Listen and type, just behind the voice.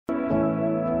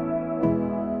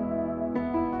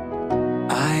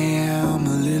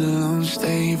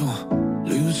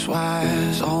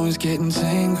is getting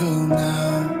tangled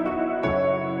now.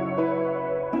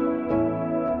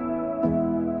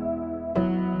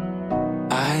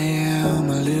 I am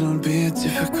a little bit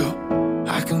difficult.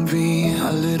 I can be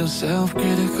a little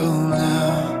self-critical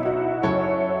now.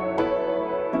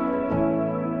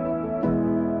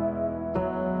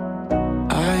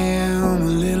 I am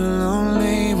a little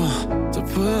unable to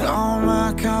put all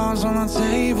my cards on the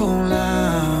table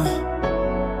now.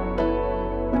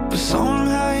 But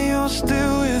somehow you're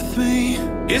still with me.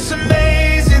 It's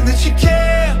amazing that you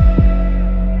care.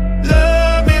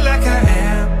 Love me like I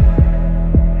am.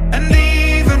 And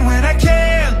even when I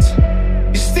can't,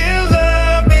 you still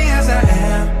love me as I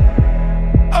am.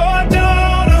 Oh, I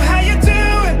don't know how you do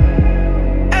it,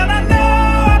 and I know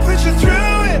I put you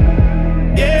through it.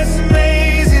 Yeah, it's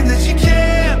amazing that you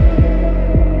can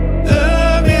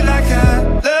love me like I,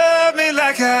 love me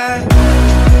like I.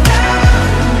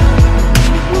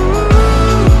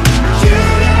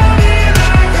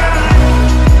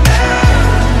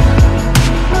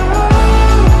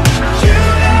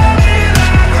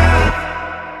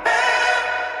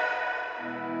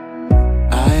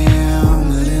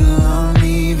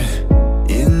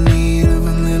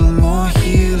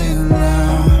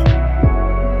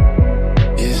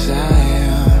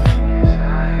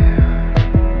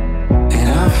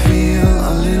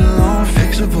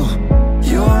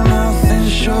 You're nothing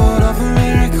short of a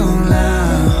miracle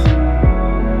now.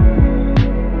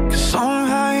 'Cause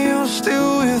somehow you're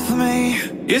still with me.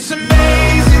 It's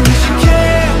amazing that you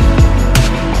care.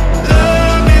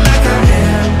 Love me like I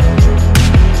am.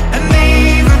 And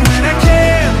even when I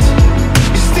can't,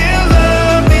 you still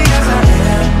love me as I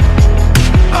am.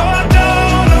 Oh, I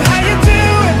don't know how you do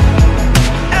it,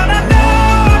 and I know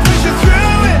I put you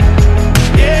through it.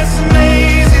 Yeah, it's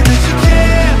amazing that you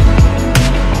can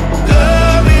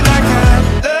love me like I,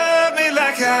 love me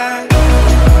like I.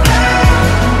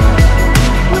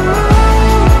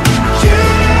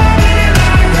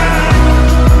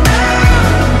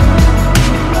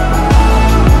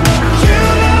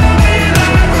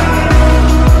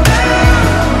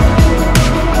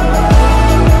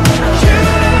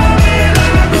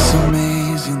 It's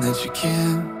amazing that you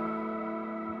can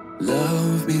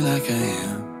love me like I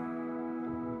am.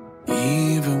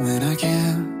 Even when I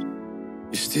can't,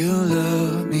 you still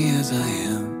love me as I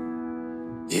am.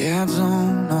 Yeah, I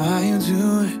don't know how you do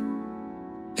it,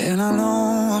 and I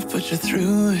know I've put you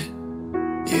through it.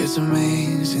 Yeah, it's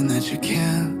amazing that you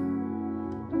can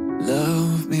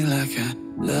love me like I,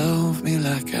 love me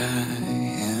like I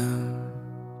am.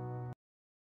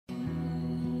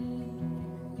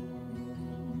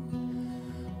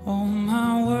 All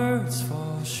my words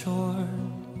fall short.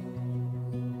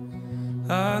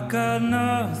 I got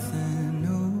nothing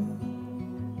new.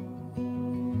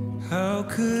 How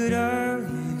could I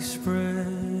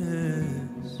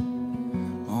express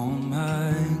all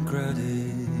my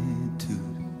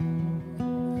gratitude?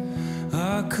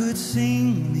 I could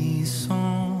sing these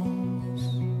songs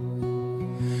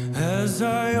as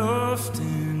I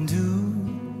often do,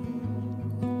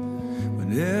 but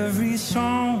every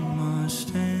song must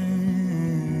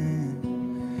end,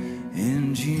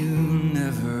 and you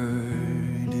never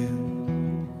do.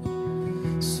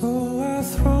 So I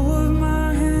throw up my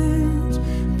hands,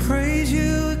 praise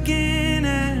you again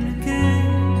and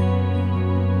again,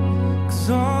 'cause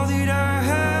all that I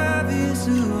have is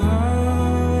a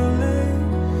hallelujah,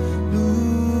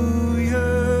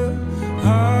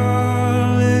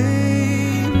 hallelujah.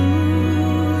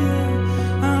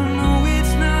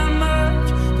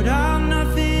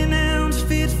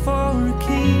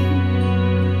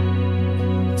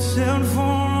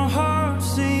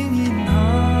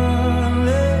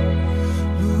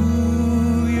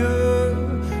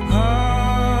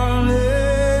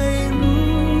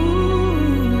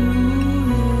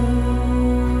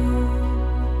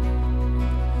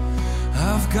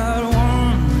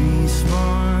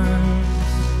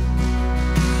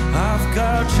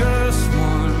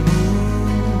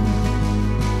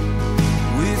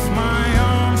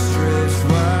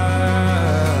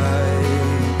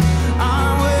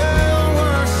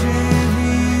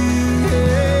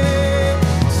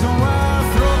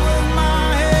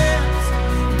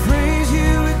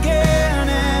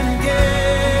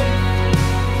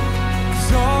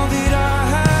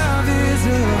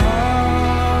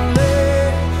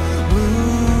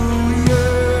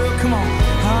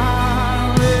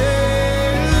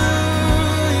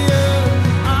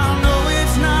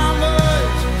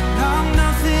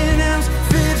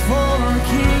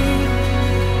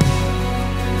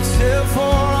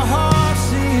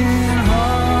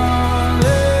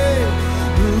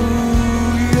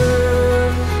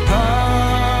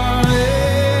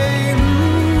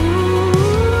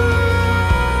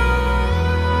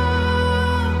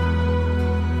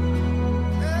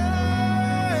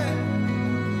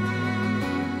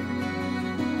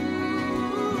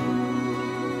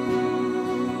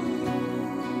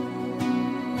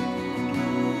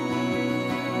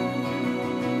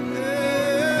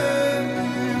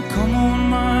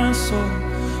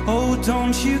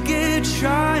 don't you get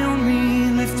shy on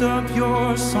me, lift up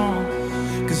your song,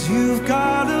 'cause you've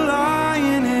got a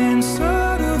lion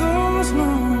inside of those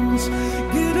lungs.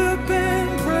 Get up and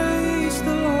praise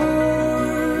the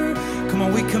Lord. Come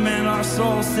on, we command our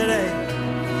souls today.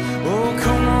 Oh,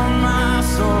 come on, my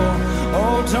soul.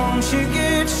 Oh, don't you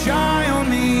get shy on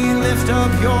me, lift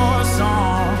up your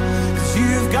song, 'cause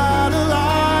you've got a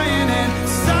lion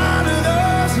inside of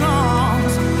those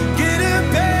lungs. Get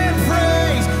up and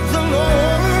praise the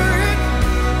Lord.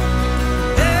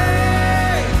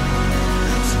 Hey,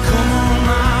 so come on,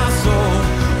 my soul.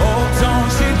 Oh,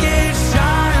 don't you get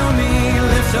shy on me,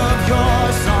 lift up your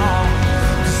song,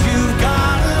 'cause you've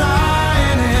got a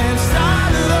lion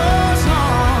inside of those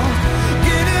lungs.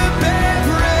 Get up and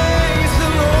praise the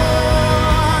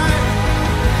Lord.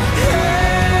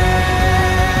 Hey,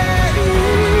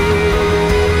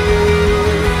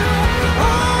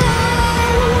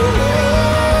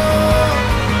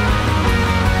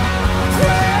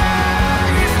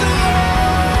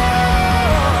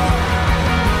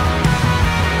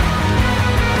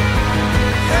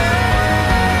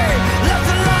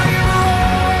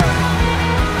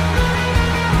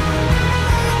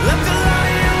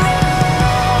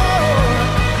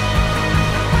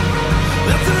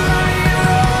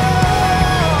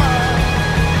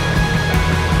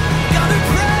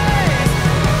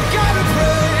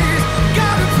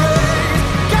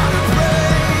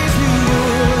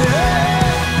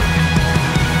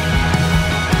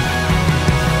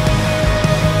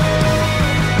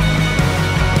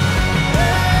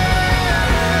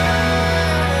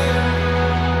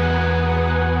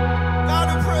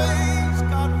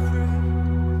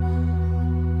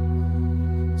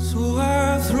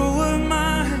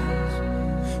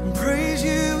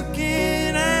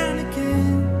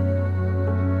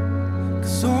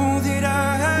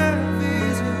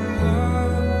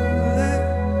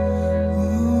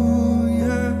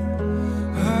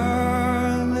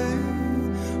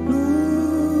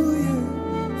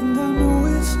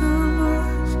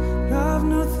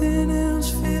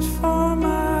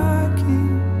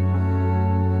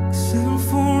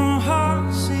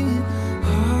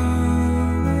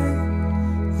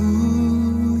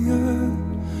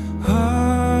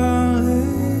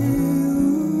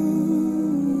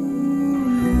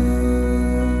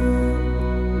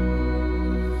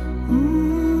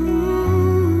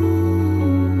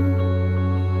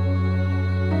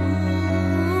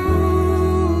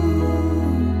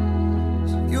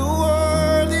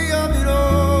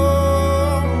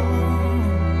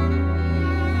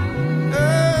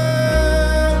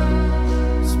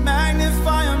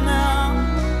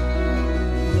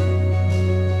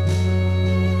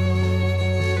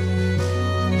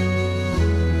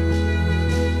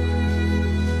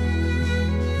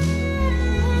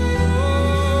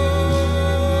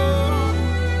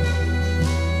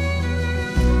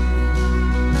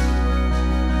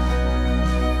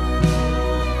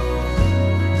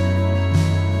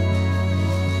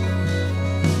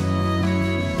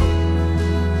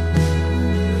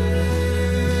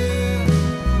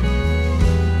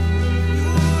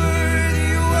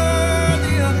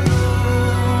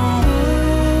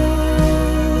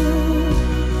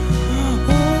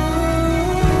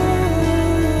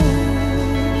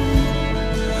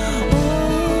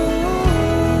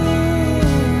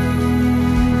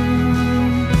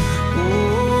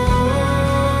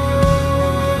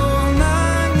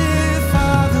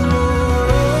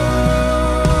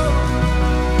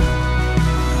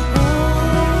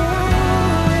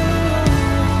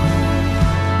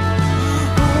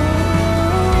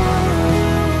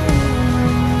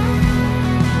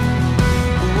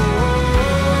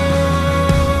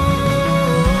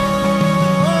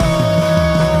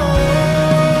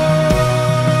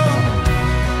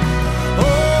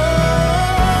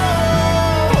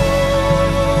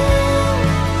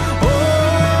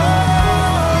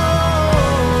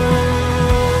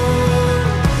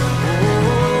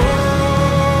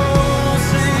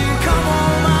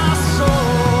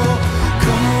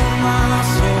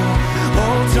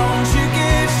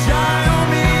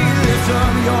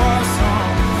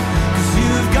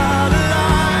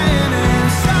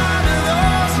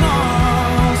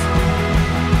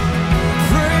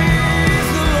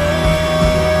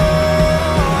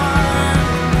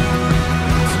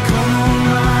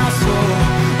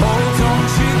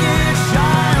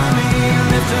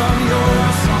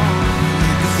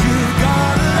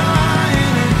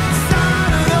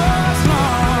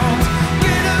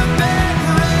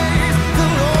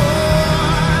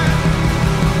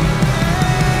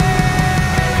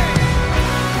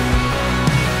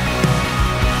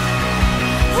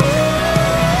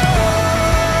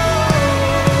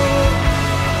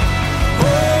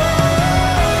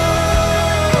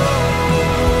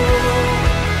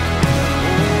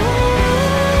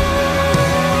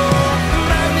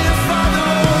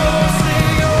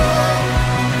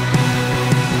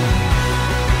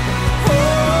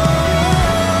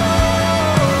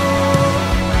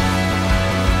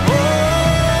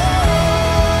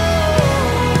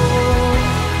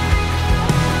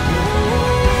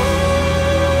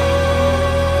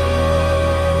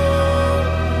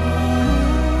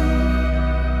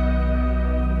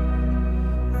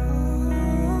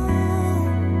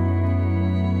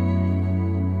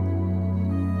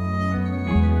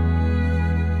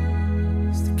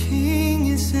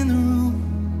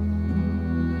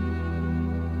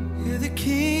 the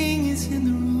King is in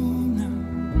the room now.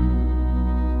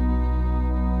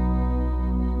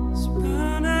 Let's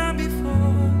bow down before.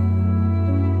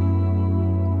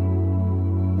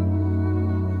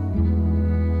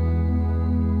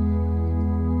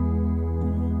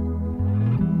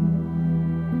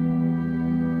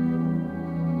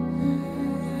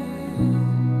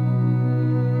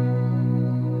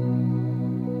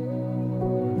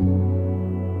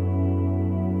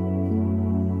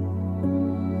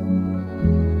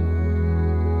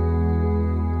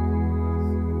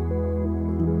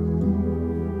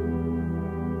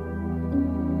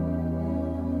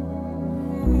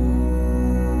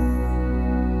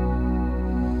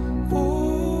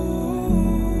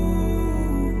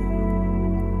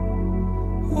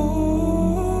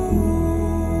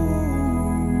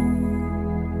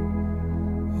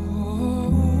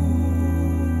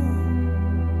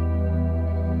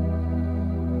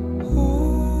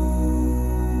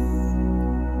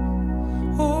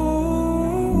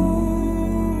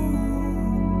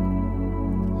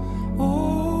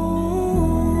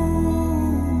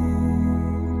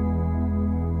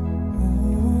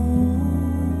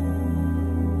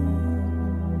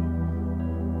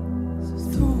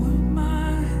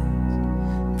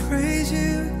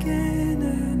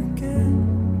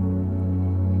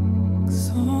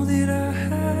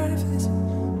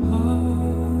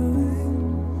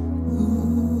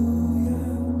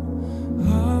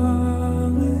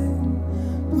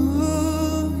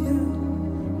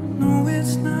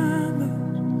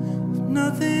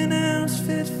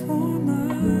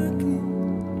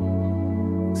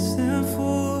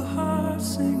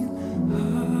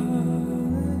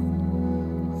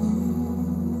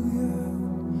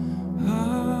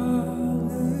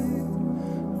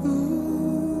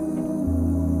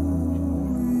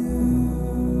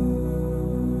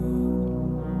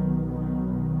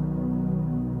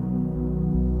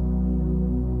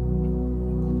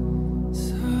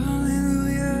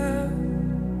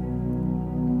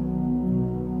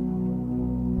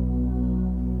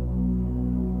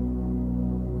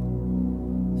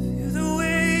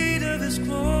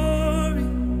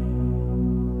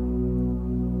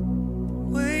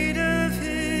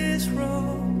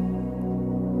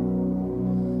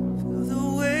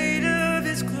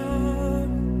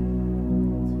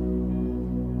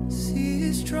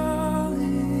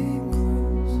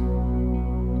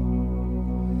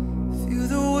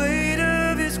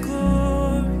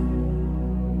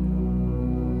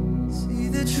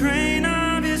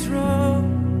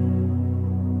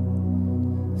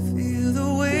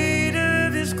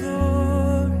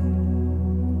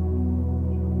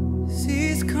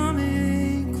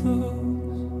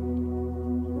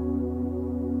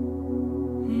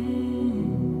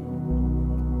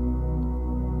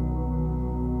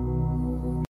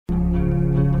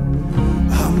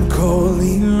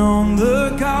 On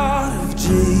the God of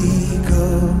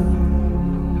Jacob,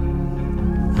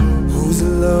 whose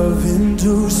love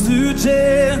endures through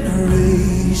generations.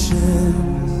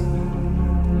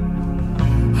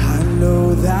 I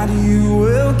know that you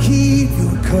will keep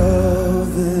your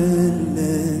covenant.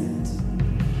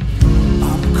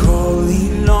 I'm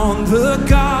calling on the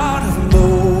God of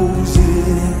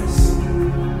Moses,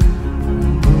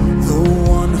 the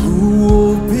one who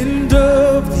opened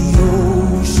up the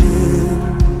ocean.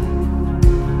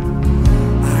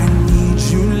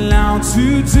 To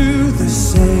do the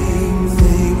same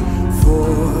thing for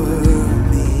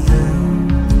me,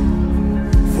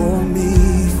 for me,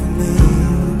 for me.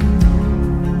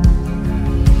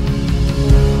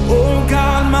 Oh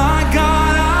God, my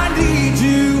God, I need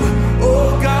you.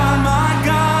 Oh God, my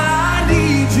God, I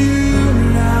need you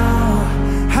now.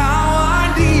 How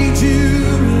I need you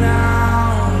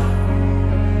now.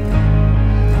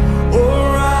 Oh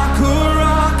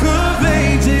rock of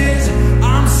ages,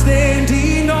 I'm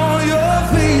standing on your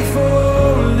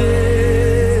faithfulness.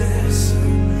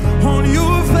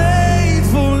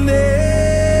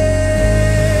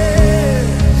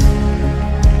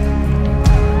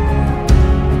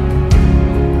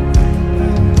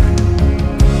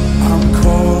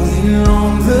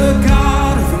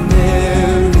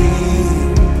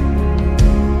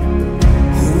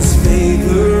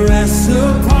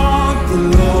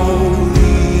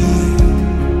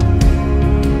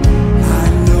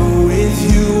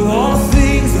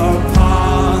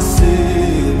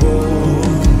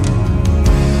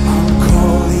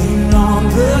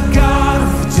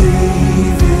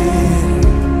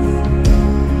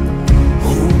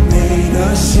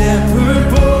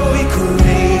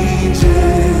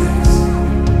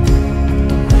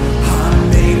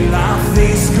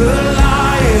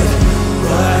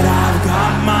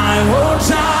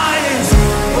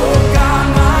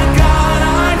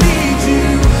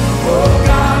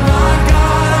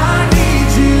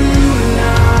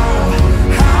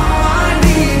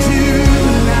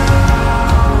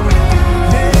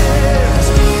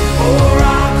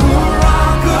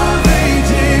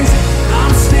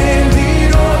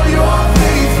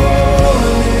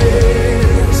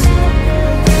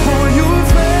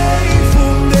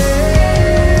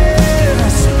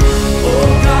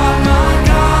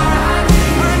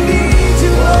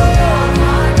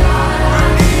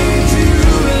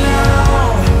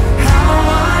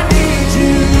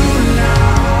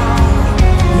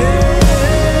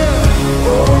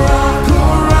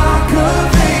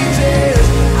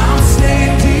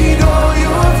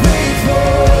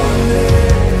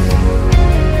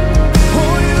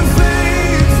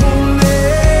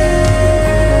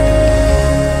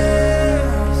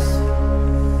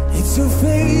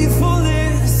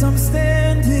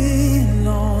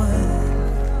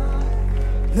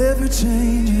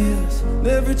 changes,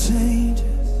 never changes.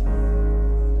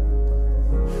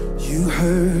 You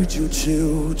heard your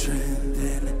children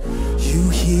then, you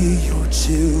hear your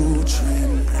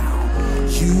children now.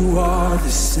 You are the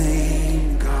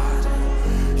same God,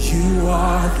 you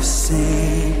are the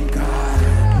same God.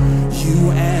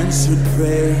 You answered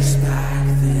prayers back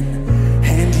then,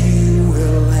 and you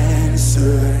will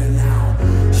answer now.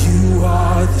 You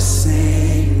are the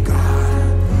same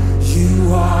God,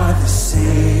 you are the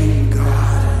same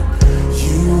God.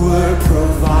 You were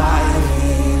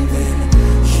providing then,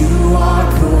 you are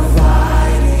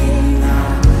providing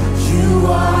now. You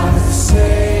are the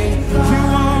same, you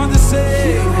are the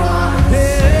same.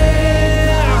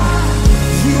 Yeah.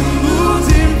 You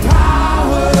moved in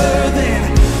power then,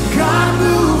 God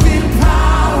moved in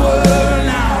power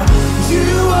now.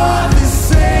 You are the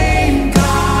same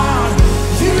God,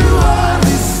 you are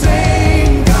the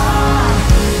same God.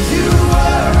 You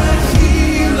are a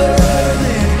healer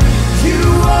then, you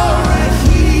are a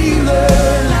healer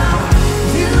now.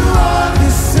 You are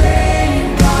the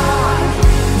same God,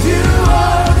 you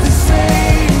are the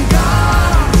same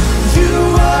God. You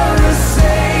are a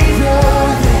savior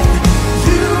then,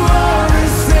 you are a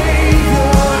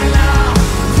savior now.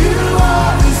 You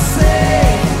are the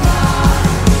same God,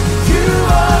 you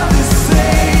are the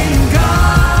same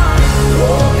God.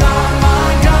 Oh God, my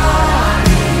God,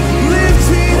 lift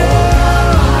it up.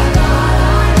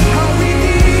 How we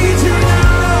need you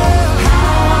now,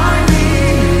 how I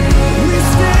need you. We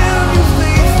stand in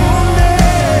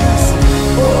faithfulness.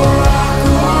 Oh rock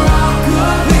of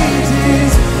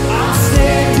ages, I'm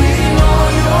standing on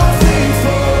your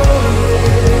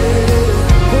faithfulness.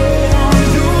 On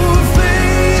your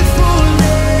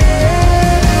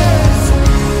faithfulness.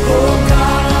 Oh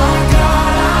God, my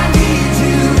God, I need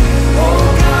you. Oh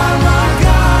God, my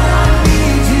God, I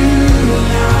need you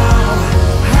now.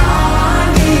 How I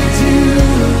need you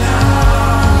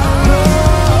now.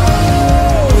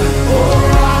 Oh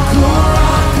rock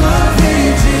of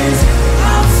ages,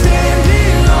 I'm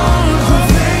standing on your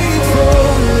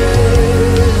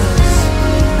faithfulness.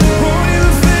 On your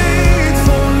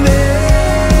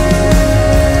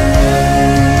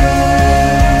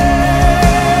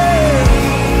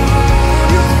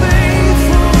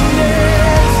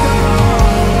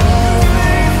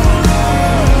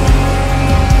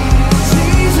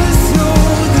Jesus,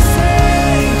 you're the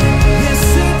same,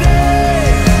 yesterday,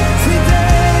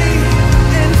 today,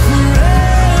 and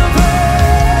forever.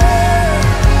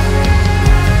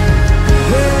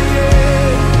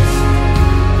 Yes,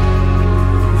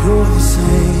 you're the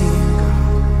same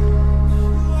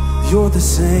God, you're the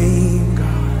same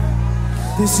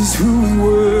God. This is who we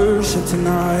worship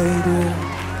tonight. Yeah.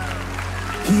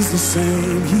 He's the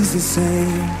same, he's the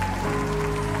same.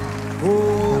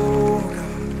 Oh God,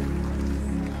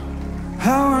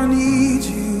 how I need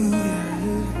you,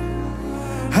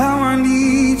 yeah. How I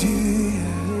need you,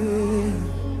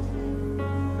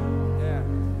 yeah.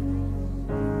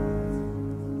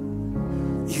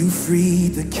 You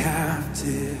freed the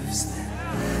captives then,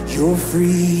 you're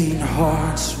freeing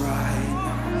hearts right now.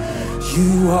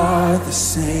 You are the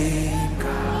same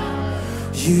God,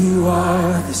 you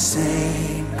are the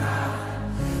same God.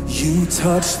 You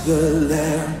touch the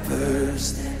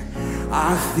lepers then,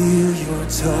 I feel your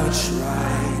touch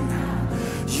right now.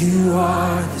 You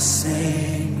are the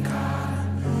same God,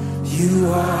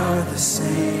 you are the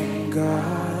same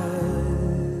God.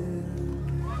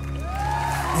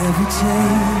 Never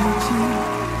changing,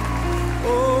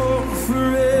 oh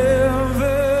forever.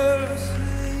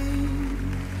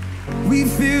 We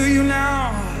feel you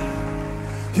now,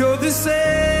 you're the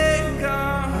same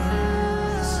God,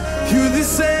 you're the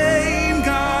same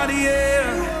God,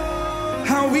 yeah.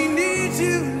 How we need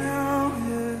you now,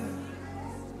 yeah.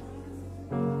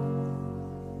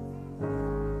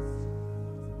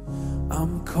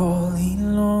 I'm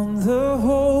calling on the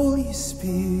Holy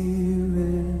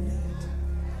Spirit,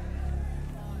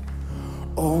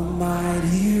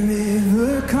 almighty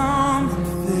river, come and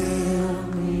fill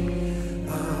me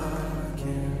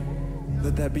again.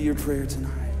 Let that be your prayer tonight.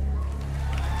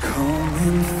 Come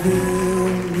and fill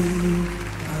me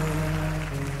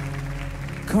again.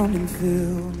 Come and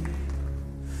fill me.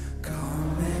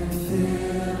 Come and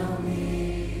fill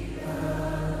me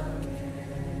again.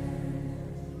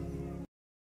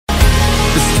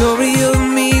 The story of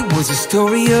me was a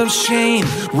story of shame.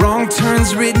 Wrong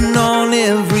turns written on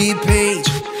every page.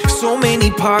 So many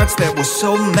parts that were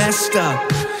so messed up,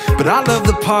 but I love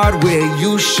the part where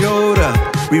you showed up.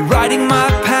 Rewriting my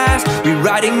past,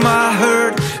 rewriting my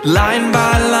hurt, line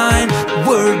by line,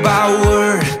 word by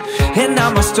word. And now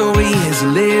my story is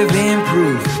living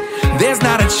proof. There's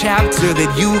not a chapter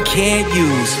that you can't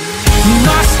use.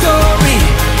 My story,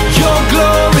 your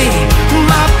glory,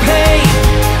 my pain,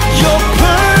 your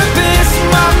purpose,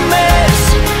 my mess,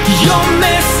 your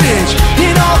message.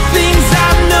 In all things I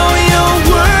know you're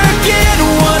working.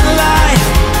 One life,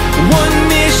 one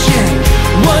mission,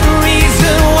 one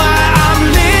reason why I'm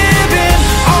living.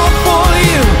 All for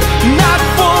you, not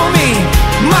for me.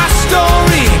 My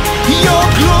story, your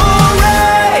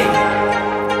glory.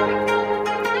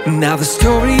 Now the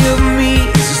story of me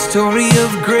is a story of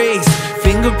grace,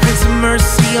 fingerprints of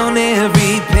mercy on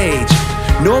every page.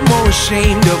 No more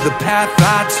ashamed of the path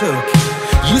I took.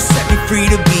 You set me free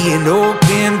to be an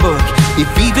open book. If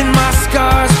even my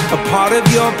scars are part of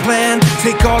your plan,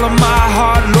 take all of my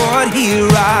heart, Lord, here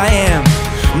I am.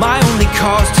 My only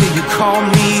cause till you call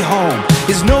me home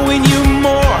is knowing you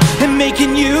more and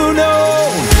making you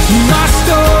known. My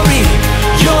story,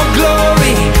 your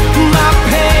glory, my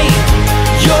pain,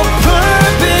 your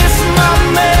purpose, my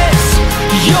mess,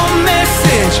 your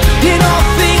message. In all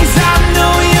things I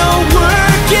know you're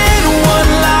working.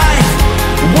 One life,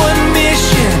 one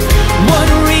mission,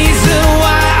 one reason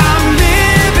why I'm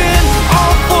living.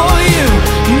 All for you,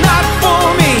 not for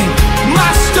me.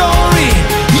 My story,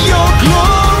 your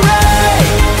glory.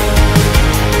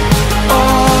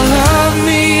 All of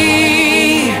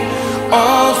me,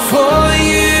 all for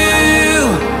you.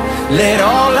 Let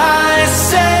all I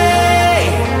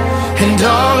say and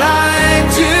all I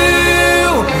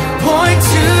do point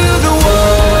to the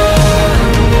one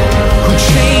who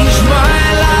changed my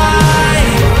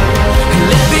life. And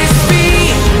let this be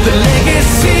the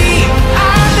legacy I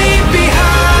leave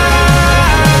behind.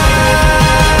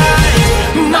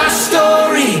 My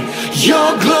story, your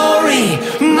glory,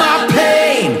 my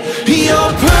pain, your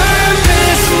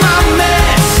purpose, my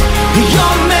mess,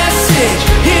 your message.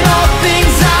 In all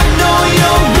things I know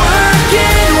you're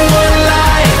working. One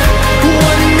life,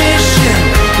 one mission,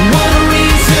 one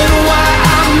reason why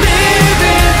I'm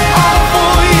living. All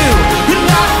for you,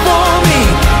 not for me.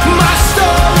 My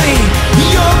story,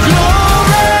 your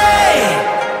glory.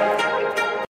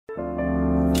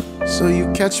 So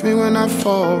you catch me when I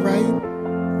fall, right?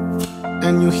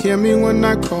 And you hear me when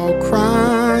I call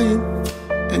crying,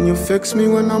 and you fix me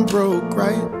when I'm broke,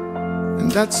 right?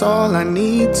 And that's all I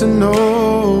need to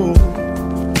know.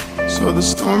 So the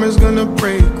storm is gonna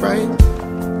break, right?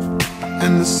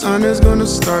 And the sun is gonna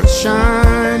start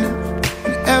shining,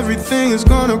 and everything is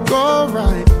gonna go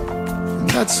right. And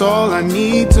that's all I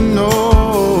need to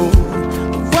know.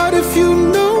 But what if you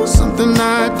know something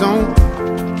I don't?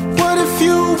 What if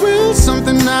you will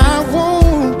something I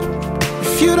won't?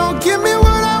 If you don't give me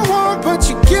what I want, but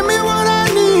you give me what I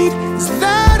need, is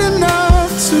that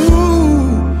enough to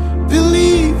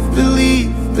believe,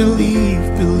 believe, believe,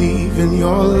 believe in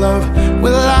your love?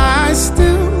 Will I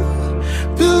still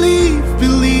believe,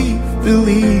 believe,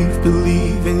 believe,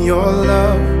 believe in your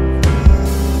love?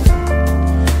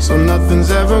 So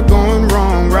nothing's ever going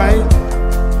wrong, right?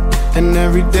 And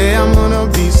every day I'm gonna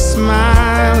be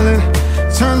smiling.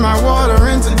 Turn my water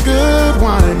into good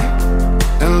wine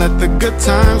and let the good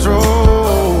times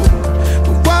roll.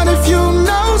 But what if you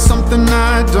know something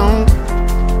I don't?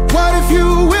 What if you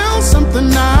will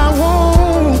something I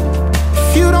won't?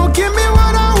 If you don't give me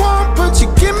what I want, but you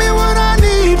give me what I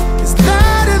need, is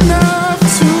that enough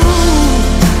to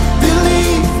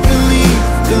believe, believe,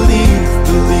 believe,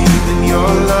 believe in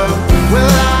your love?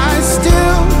 Will I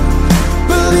still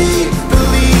believe,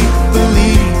 believe,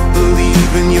 believe,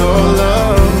 believe in your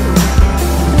love?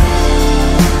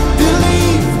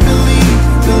 Believe, believe,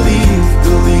 believe,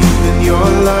 believe in your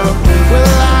love.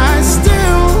 Will I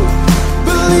still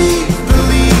believe,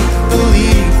 believe,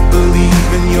 believe, believe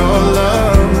in your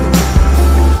love?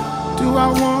 Do I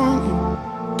want you?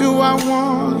 Do I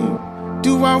want you?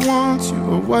 Do I want you,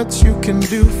 or what you can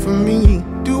do for me?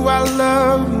 Do I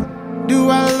love you? Do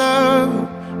I love you?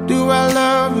 Do I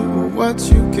love you, or what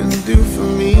you can do for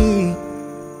me?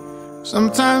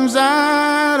 Sometimes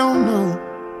I don't know,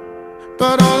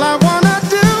 but all I wanna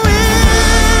do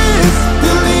is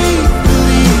believe,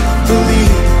 believe,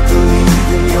 believe, believe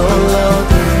in your love.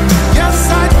 Yes,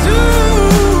 I do.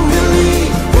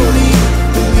 Believe, believe,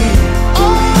 believe.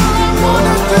 All I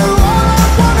wanna do is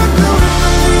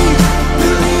believe,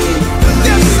 believe, believe.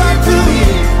 Yes, I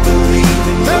believe, believe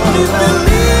in your love. Let me believe.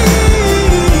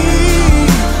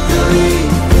 Believe,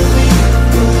 believe,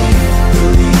 believe,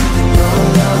 believe in your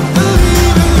love.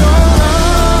 Believe in your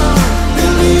love.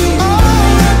 Believe, oh,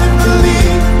 let me believe.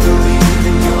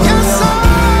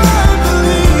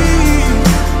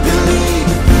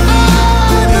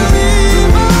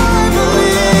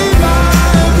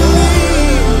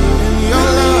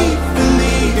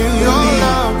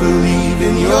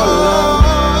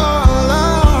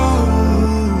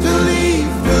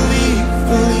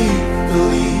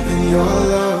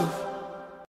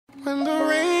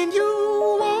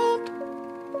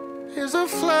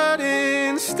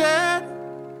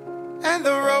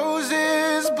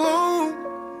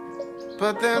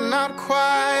 but they're not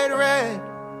quite red.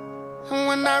 And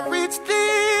when I reach the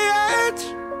edge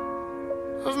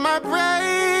of my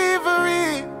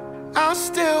bravery, I'll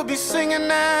still be singing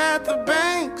at the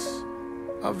banks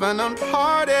of an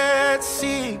unparted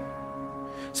sea.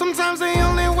 Sometimes the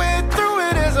only way through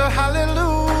it is a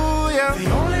hallelujah.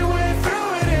 The only way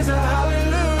through it is a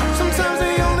hallelujah. Sometimes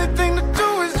the only thing to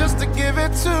do is just to give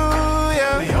it to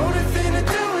you. The only thing to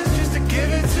do is just to give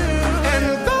it to you. And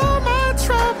though my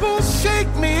troubles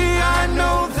shake me, I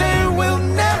know they will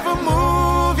never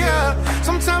move you.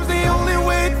 Sometimes the only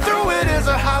way through it is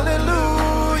a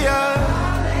hallelujah.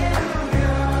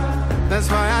 That's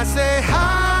why I say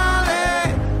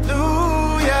hallelujah,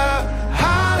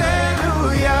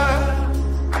 hallelujah.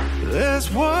 There's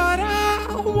what I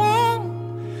want,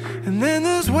 and then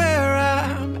there's where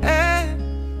I'm at.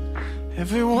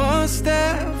 Every one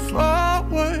step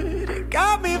forward, it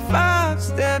got me 5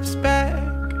 steps back.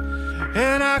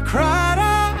 And I cried,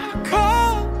 I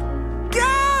called,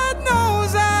 God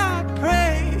knows I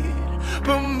prayed,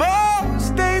 but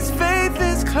most days faith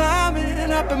is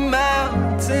climbing up a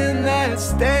mountain that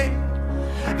stayed.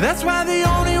 That's why the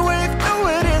only way through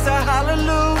it is a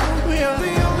hallelujah.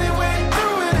 The only way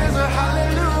through it is a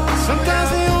hallelujah. Sometimes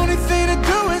the only thing to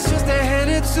do is just to hand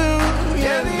it to you.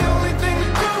 Yeah, the only thing to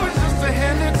do is just to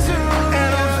hand it to you.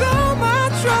 And although my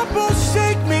troubles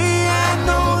shake me, I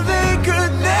know they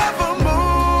could never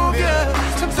move you.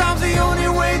 Sometimes the only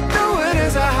way through it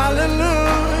is a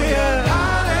hallelujah.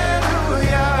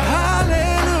 Hallelujah,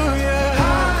 Hallelujah.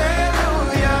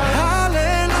 hallelujah,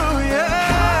 Hallelujah.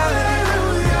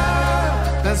 hallelujah.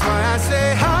 That's why I say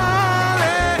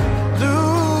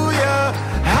hallelujah,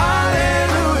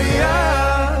 hallelujah.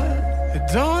 It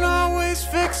don't always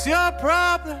fix your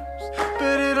problems,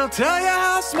 but it'll tell you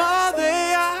how small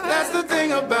they are. That's the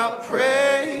thing about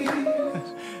praise.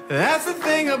 That's the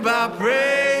thing about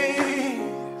praise.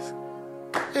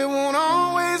 It won't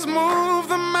always move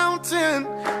the mountain,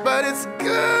 but it's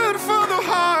good for the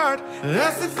heart.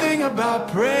 That's the thing about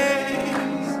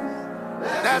praise.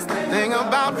 That's the thing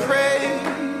about praise.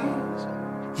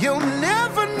 You'll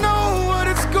never know what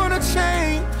it's gonna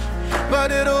change,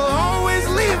 but it'll always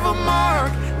leave a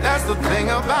mark. That's the thing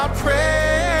about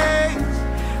praise.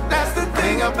 That's the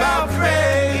thing about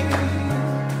praise.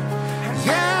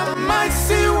 Yeah, I might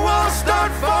see walls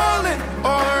start falling,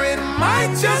 or it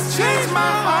might just change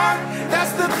my heart.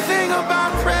 That's the thing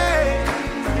about praise.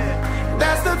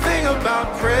 That's the thing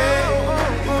about praise.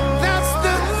 That's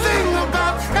the thing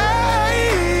about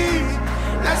praise.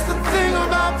 That's the thing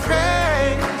about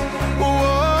praise.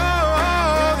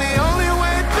 Whoa, the only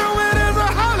way through it is a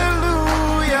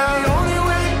hallelujah. The only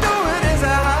way through it is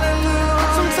a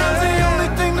hallelujah. Sometimes the only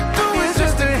thing to do is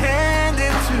just to hand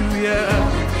it to you.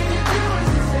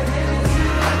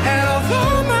 And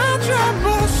although my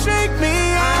troubles shake me,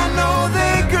 I know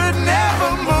they could never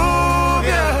move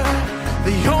you.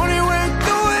 The only way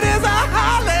through it is a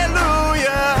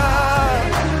hallelujah.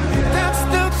 That's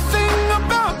the thing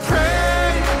about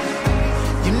praise.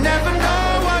 You never know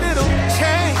what it'll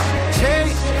change.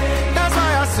 That's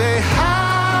why I say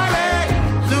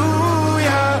hallelujah,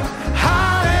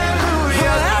 hallelujah.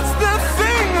 Yeah, that's the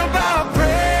thing about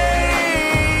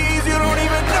praise. You don't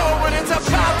even know when it's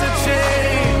about to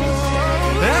change.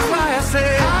 That's why I say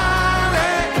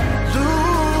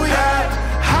Hallelujah,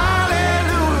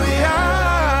 hallelujah.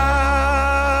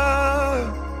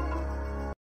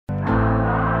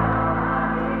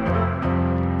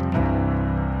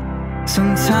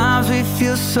 Sometimes we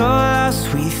feel so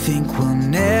lost, we think we'll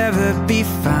never be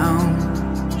found.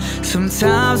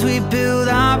 Sometimes we build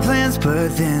our plans,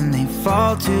 but then they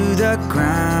fall to the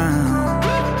ground.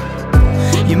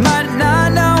 You might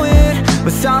not know it,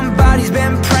 but somebody's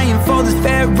been praying for this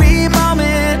very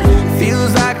moment.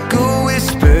 Feels like a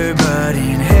whisper, but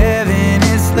in heaven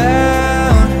it's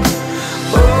loud.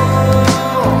 Oh,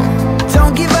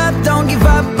 don't give up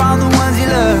on the ones you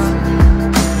love.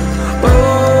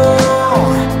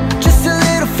 Oh, just a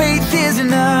little faith is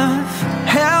enough.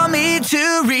 Help me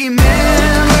to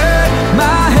remember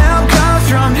my help comes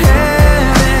from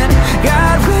heaven.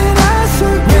 God, when I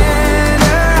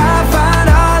surrender, I find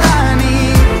all I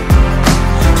need.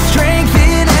 Strength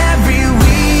in every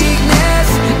weakness,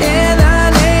 in the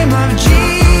name of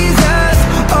Jesus.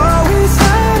 Oh, it's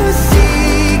not a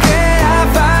secret, I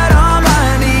fight on my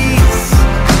knees.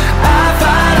 I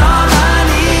fight on my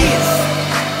knees.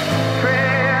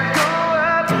 Prayers go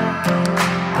up.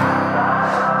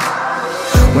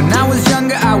 When I was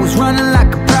younger, I was running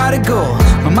like a prodigal.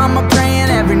 My mama praying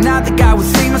every night that God would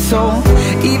save my soul.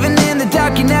 Even in the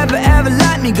dark, you never ever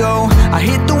let me go. I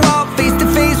hit the wall face to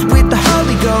face with the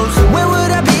Holy Ghost. Where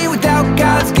would I be without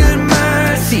God's good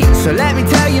mercy? So So let me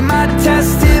tell you my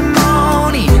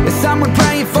testimony. There's someone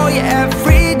praying for you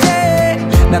every day.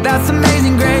 Now that's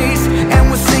amazing grace. And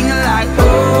we're singing like,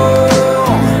 oh,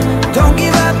 don't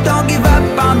give up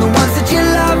on the ones that you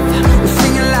love. We're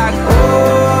singing like,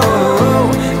 oh,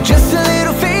 just a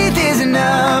little faith is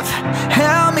enough.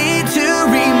 Help me to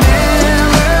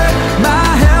remember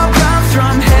my help comes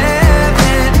from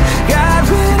heaven. God,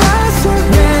 when I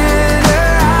surrender,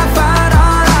 I find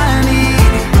all I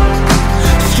need.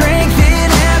 Strength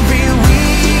in every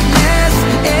weakness,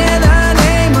 in the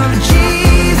name of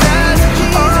Jesus.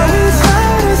 Always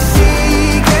try to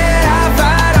seek it. I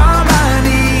find all my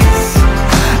needs.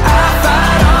 I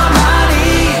find all my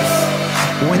needs.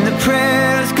 When the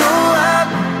prayers go up,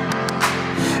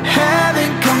 heaven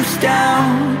comes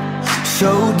down. So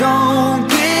don't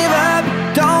give up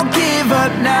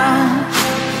now.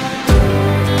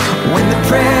 When the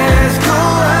prayers go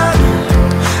up,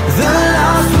 the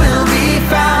lost will be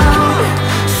found.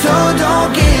 So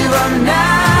don't give up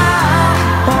now.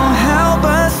 Oh, help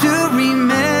us to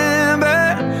remember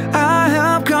our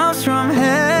help comes from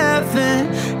heaven.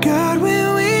 God,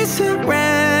 when we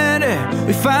surrender,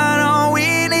 we find all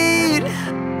we need.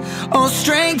 Oh,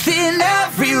 strength in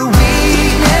every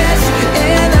weakness,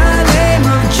 in the name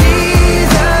of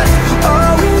Jesus.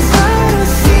 Always try to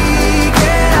seek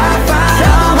it. I find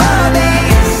all my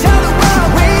needs. Tell the world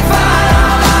we find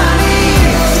all my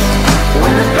needs.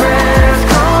 When the prayers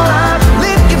go up,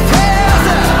 lift your prayers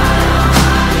up.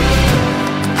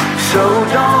 So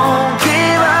don't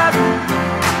give up.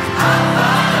 I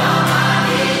find all my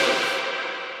needs.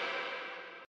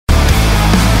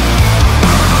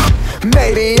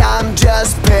 Maybe I'm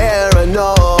just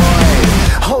paranoid,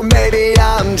 or maybe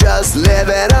I'm just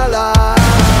living a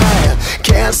lie.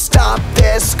 Can't stop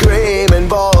this screaming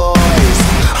voice,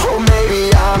 or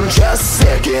maybe I'm just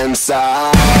sick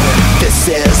inside. This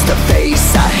is the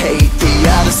face I hate, the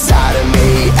other side of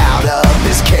me. Out of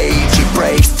this cage he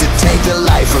breaks to take the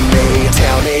life from me.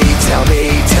 Tell me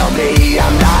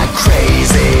I'm not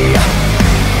crazy.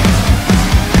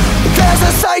 There's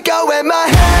a psycho in my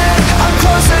head, I'm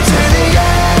closer to the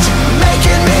edge,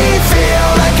 making me feel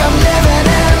like I'm living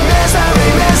in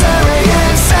misery,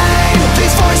 insane.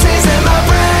 These voices in my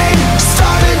brain,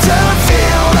 starting to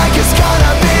feel like it's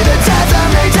gonna be the death of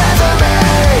me.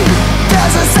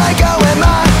 There's a psycho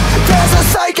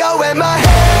in my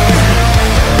head.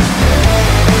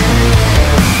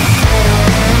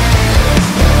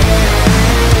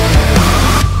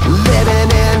 Living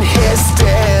in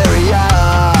hysteria,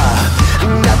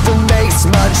 nothing makes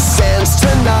much sense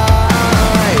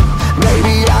tonight.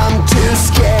 Maybe I'm too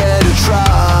scared to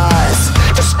trust,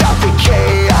 to stop the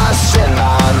chaos in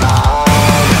my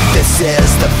mind. This is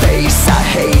the face I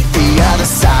hate, the other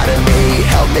side of me.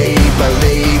 Help me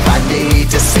believe, I need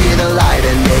to see the light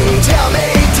in me. Tell me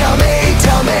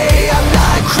I'm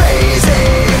not crazy.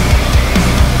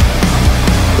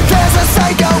 There's a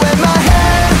psycho in my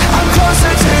head, I'm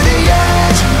closer to the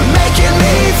edge, making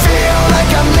me feel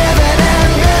like I'm living in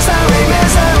misery,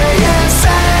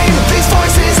 insane. These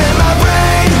voices in my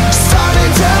brain,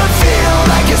 starting to feel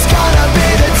like it's gonna be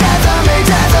the death of me.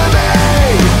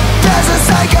 There's a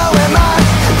psycho in my.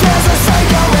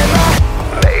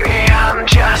 Maybe I'm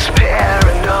just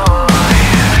paranoid,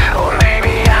 or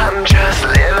maybe I'm just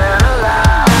living a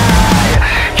lie.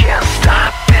 Can't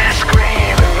stop this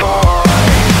screaming boy,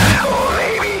 or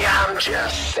maybe I'm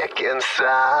just sick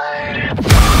inside.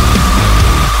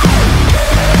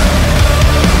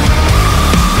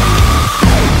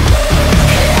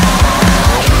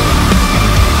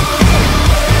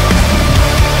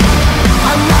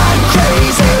 I'm not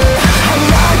crazy,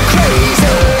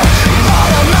 but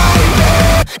I might be.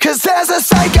 'Cause there's a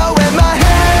psycho in my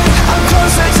head, I'm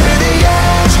closer to the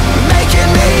edge, making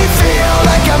me feel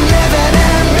like I'm living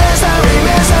in misery,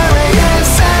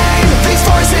 insane. These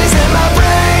voices in my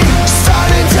brain,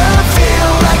 starting to feel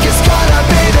like it's gonna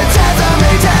be the death of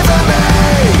me.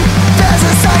 There's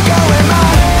a psycho in my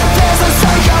head, there's a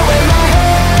psycho in my head.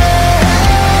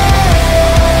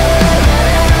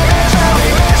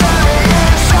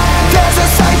 There's a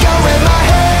psycho in my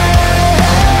head.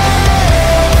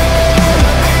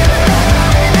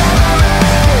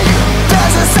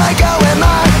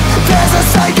 There's a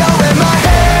psycho in my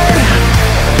head.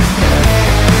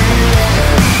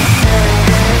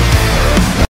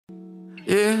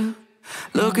 Yeah,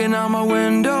 looking out my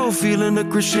window, feeling the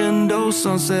crescendo,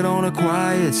 sunset on a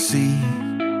quiet sea.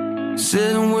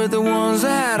 Sitting with the ones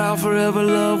that I'll forever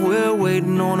love, we're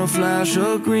waiting on a flash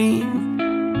of green.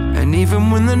 And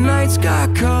even when the nights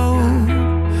got cold,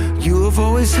 you have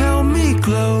always held me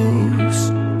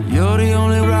close. You're the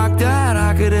only rock that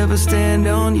I could ever stand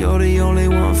on. You're the only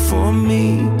one for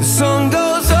me. The sun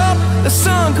goes up, the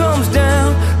sun comes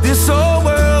down. This whole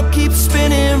world keeps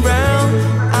spinning round.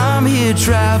 I'm here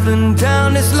traveling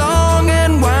down this long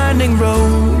and winding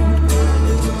road.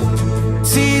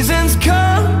 Seasons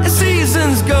come and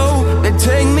seasons go. They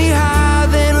take me high,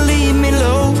 then leave me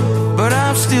low. But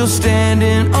I'm still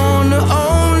standing on the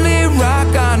only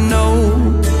rock I know.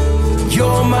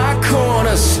 You're my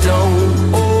cornerstone.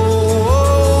 Oh,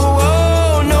 oh,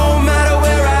 oh, no matter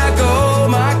where I go,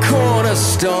 my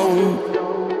cornerstone.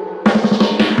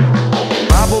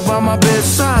 Bible by my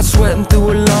bedside, sweating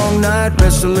through a long night,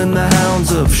 wrestling the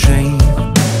hounds of shame.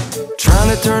 Trying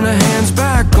to turn the hands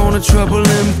back on a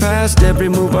troubling past. Every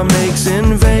move I make's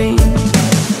in vain.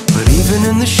 But even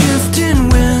in the shifting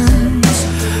winds,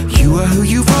 you are who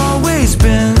you've always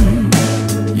been.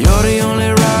 You're the only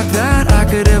rock that I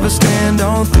could ever stand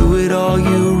on. Through it all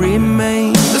you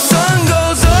remain. The sun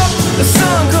goes up, the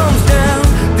sun comes down.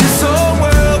 This whole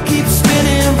world keeps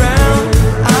spinning round.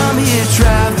 I'm here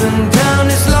traveling down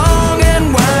this long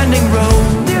and winding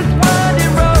road. This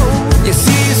winding road. Your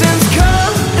seasons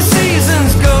come and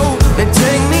seasons go. They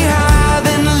take me high,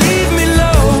 then leave me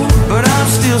low. But I'm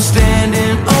still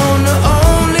standing on the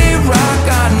only rock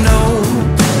I know.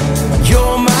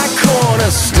 You're my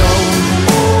cornerstone.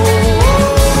 Oh,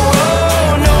 oh, oh,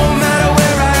 no matter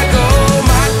where I go,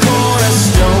 my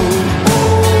cornerstone. Oh,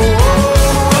 oh,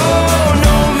 oh,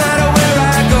 no matter where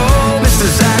I go, Mr.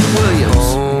 Zach Williams.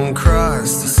 On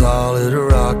Christ, the solid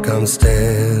rock I'm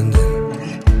standing.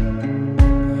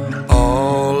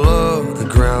 All of the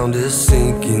ground is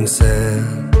sinking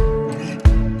sand.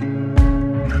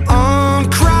 On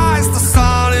Christ, the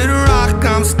solid rock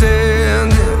I'm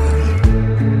standing.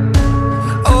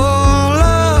 All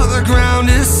of the ground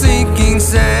is sinking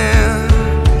sand.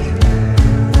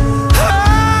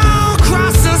 Oh,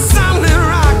 Christ, the solid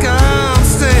rock I'm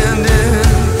standing.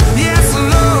 Yes,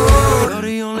 Lord. You're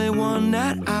the only one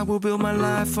that I will build my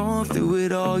life on. Through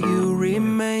it all you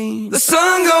remain. The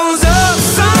sun goes up,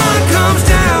 sun comes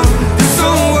down. This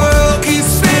whole world keeps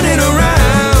spinning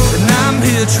around. And I'm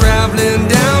here traveling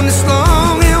down this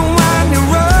long and winding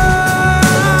road.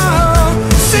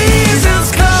 Seasons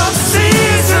come,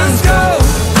 seasons go.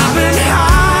 I've been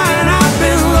high and I've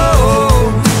been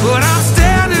low. But I'm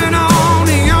standing on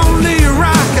the only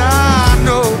rock I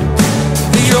know.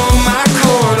 You're my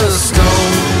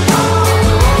cornerstone.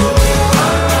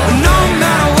 No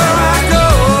matter where I go.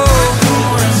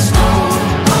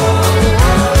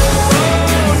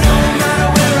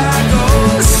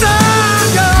 The sun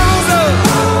goes up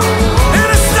and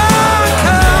the sun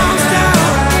comes down.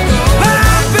 But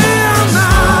I've been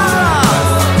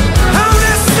lost on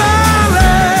this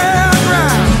solid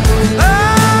ground.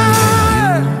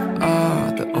 You are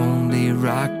the only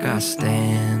rock I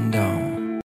stand on.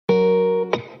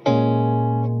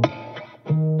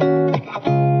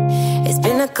 It's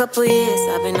been a couple years,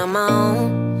 I've been on my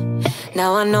own.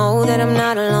 Now I know that I'm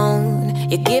not alone.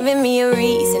 You're giving me a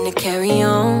reason to carry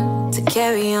on,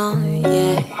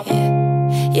 yeah,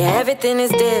 yeah. Yeah, everything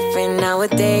is different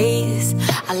nowadays.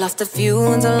 I lost a few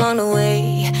ones along the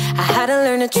way. I had to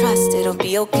learn to trust, it'll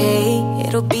be okay,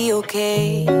 it'll be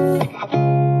okay.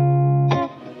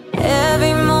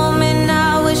 Every moment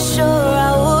I was sure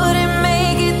I wouldn't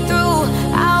make it through.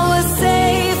 I was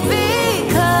safe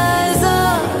because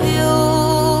of you.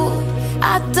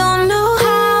 I don't know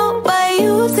how, but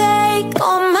you take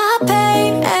all my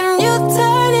pain and you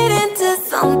turn it into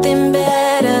something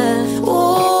better.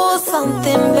 Ooh,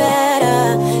 something better.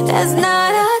 There's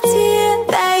not a tear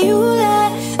that you let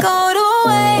go to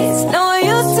waste. No,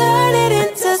 you turn it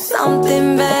into something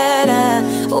better.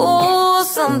 Ooh,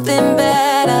 something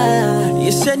better.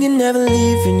 You said you never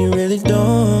leave and you really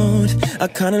don't. A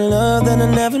kind of love that I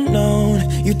never known.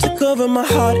 You took over my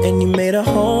heart and you made a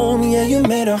home. Yeah, you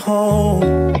made a home.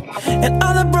 And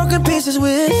all the broken pieces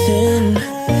within,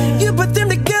 you put them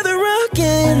together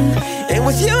again. And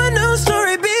with you a new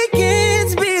story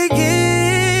begins.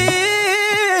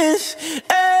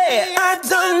 Hey, I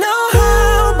don't know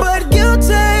how, but you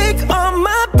take all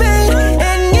my pain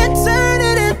and you turn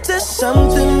it into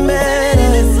something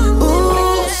better.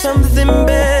 Ooh, something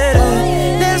better.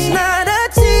 There's not a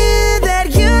tear that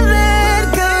you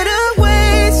let go to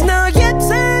waste. No, you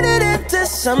turn it into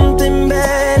something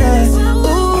better.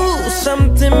 Ooh,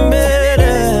 something better.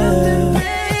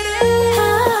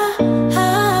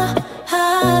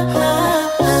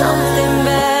 Something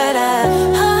better.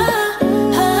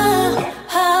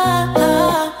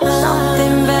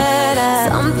 Something better.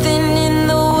 Something in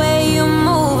the way you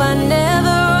move. I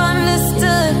never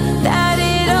understood that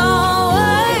it all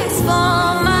works for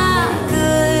my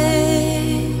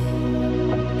good.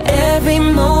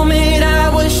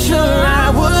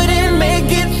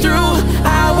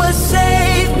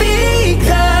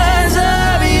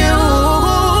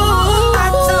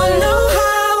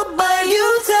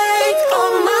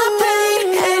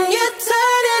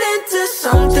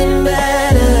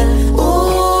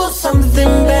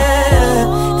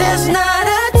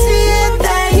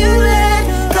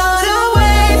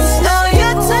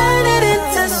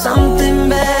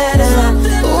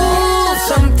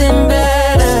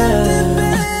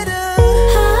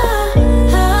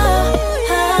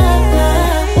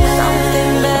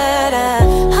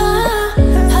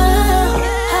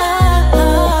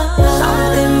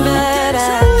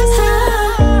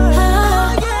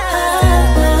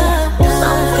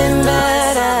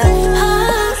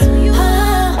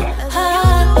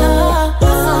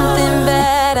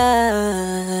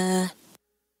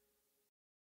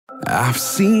 I've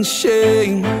seen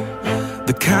shame,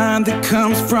 the kind that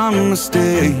comes from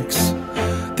mistakes,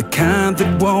 the kind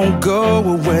that won't go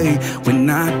away. When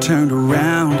I turned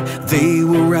around, they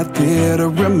were right there to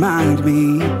remind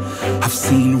me. I've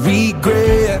seen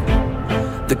regret,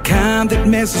 the kind that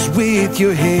messes with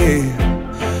your head,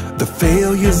 the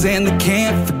failures and the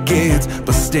can't forgets.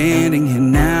 But standing here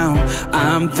now,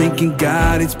 I'm thinking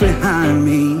God, it's behind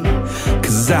me.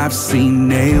 'Cause I've seen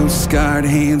nail-scarred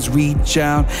hands reach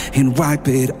out and wipe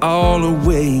it all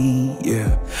away, yeah.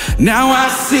 Now I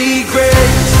see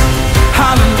grace,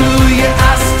 hallelujah,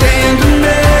 I stand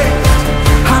amazed.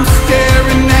 I'm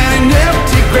staring at an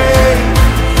empty grave,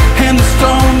 and the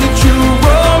stone that you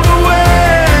rolled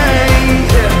away,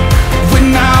 yeah. When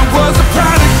I was a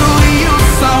prodigal, you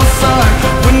saw son.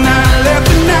 When I left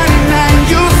the 99,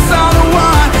 you saw the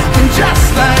one. And just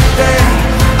like that,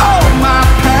 all my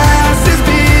past has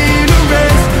been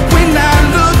erased. When I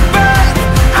look back,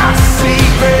 I see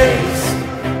grace.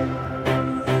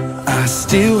 I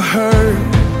still hurt,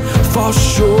 fall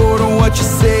short of what you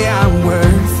say I'm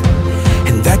worth,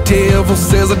 and that devil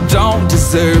says I don't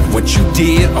deserve what you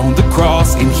did on the cross.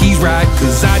 And he's right,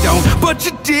 'cause I don't, but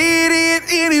you did it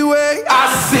anyway. I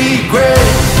see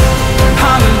grace,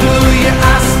 hallelujah,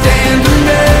 I stand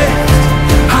amazed.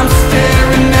 I'm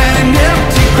staring at an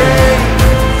empty grave,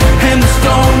 and the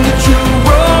stone that you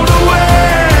rolled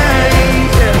away,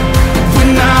 yeah.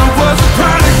 When I was a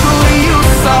prodigal, you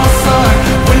saw son.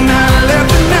 When I left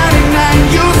the 99,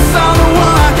 you saw the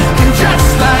one. And just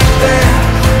like that,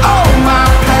 all my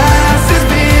past has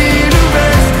been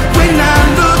erased. When I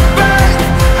look back,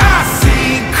 I see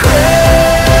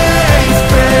grace,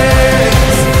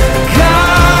 grace,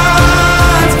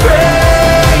 God's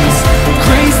grace,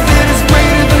 grace that is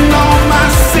greater than all my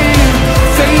sin.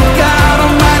 Thank God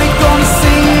Almighty, gonna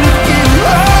sing it again.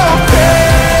 Oh,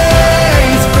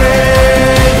 grace,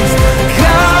 grace,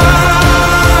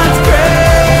 God's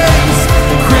grace,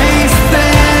 grace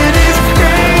that is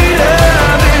greater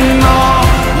than all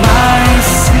my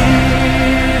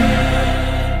sin.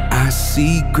 I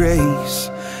see grace,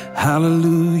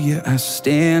 hallelujah, I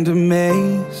stand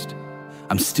amazed.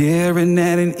 I'm staring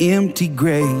at an empty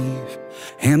grave,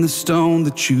 and the stone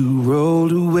that you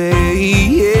rolled away,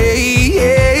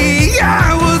 I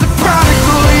was a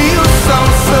prodigal, you saw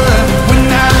son. When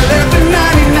I left the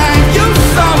 99, you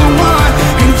saw the one.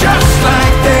 And just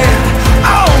like that,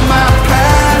 all my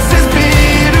past has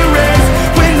been erased.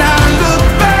 When I look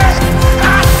back,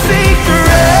 I see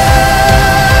grace,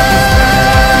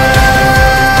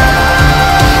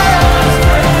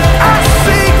 I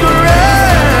see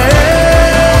grace,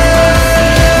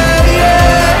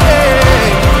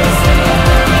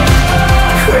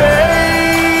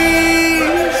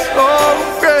 grace, oh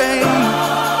grace,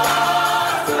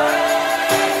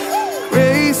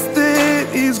 grace that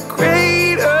is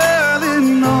greater than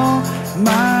all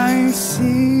my sin.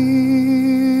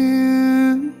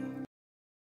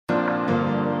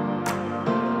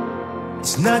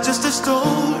 It's not just a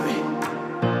story,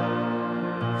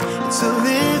 it's a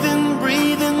living,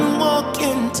 breathing,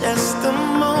 walking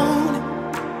testimony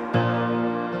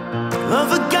of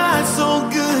a God so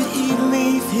good he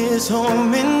leave his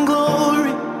home in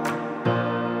glory.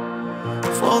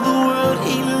 For the world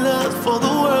he loved, for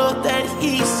the world that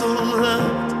he so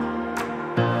loved.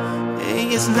 Hey,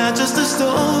 it's not just a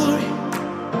story,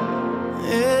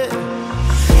 yeah.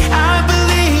 I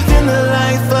believe in the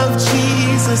life of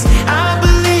Jesus. I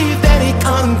believe that he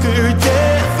conquered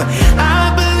death. I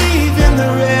believe in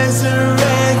the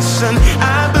resurrection.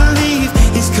 I believe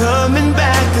he's coming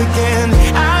back again.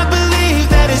 I believe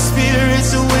that his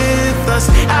spirit's with us.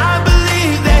 I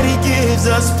believe that he gives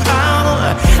us power.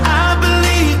 I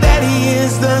believe that he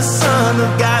is the Son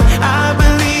of God. I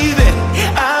believe it,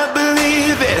 I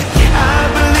believe it, I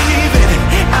believe it,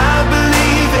 I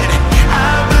believe it.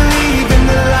 I believe in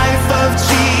the life of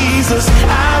Jesus.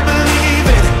 I believe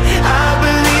it, I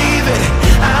believe it,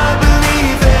 I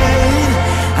believe it.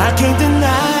 I can't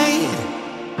deny it.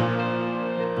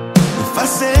 If I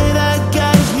said I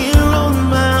got here on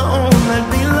my own, I'd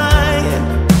be lying.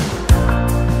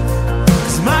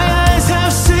 'Cause my eyes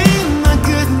have seen the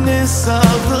goodness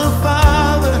of the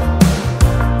Father.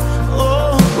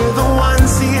 Oh, we're the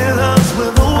ones he loves,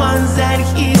 we're the ones that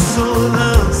he so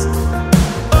loves.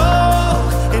 Oh,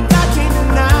 and I can't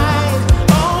deny it.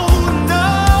 Oh no,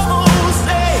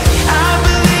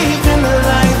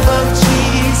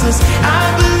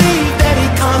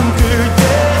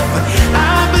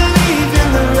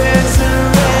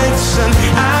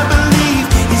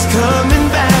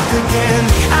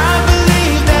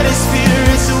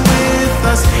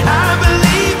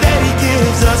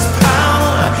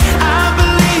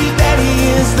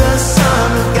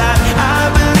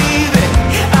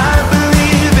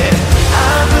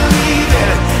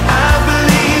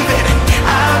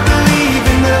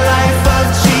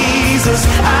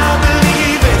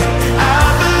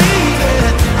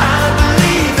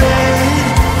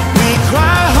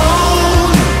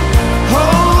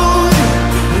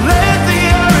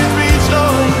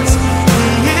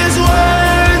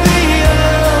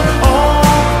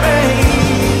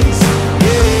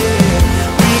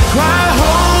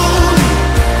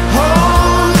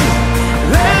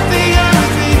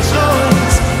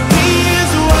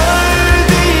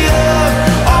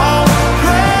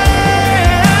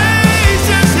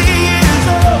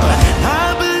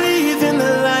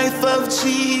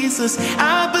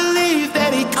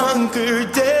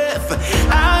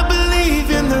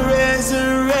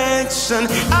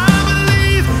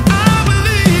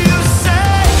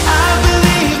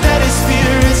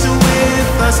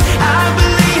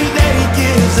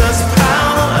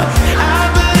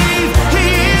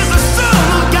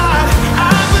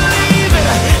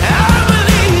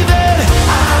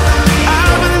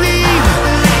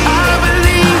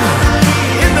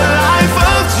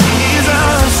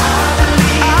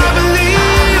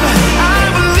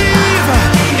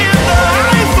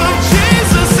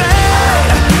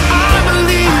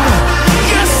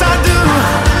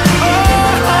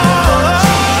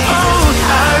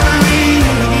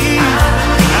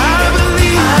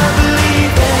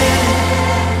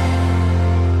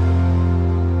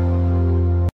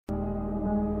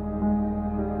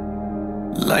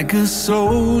 Like a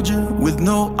soldier with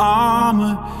no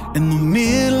armor, in the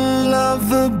middle of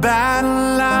the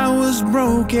battle I was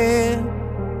broken.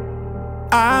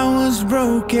 I was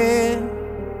broken.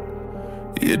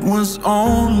 It was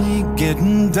only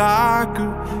getting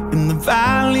darker. In the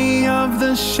valley of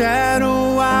the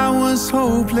shadow I was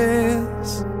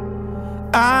hopeless.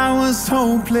 I was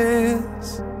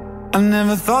hopeless. I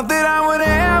never thought that I would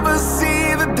ever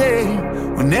see the day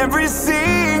when every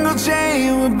single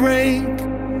chain would break,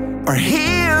 or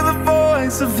hear the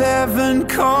voice of heaven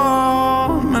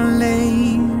call my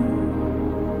name.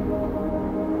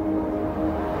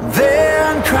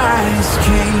 Then Christ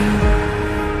came,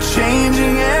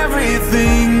 changing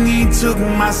everything. He took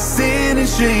my sin and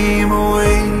shame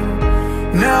away.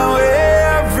 Now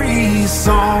every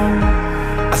song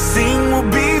I sing will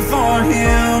be for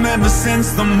Him, ever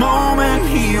since the moment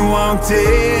He walked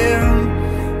in.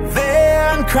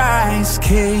 Then Christ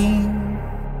came.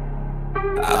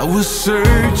 I was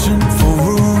searching for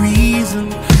a reason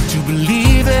to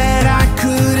believe that I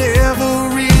could ever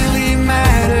really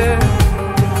matter,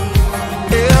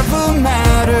 ever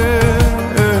matter.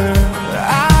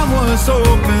 I was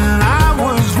hoping, I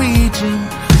was reaching,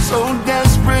 so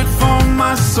desperate for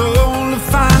my soul to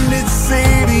find its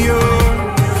Savior.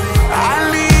 I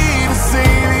need a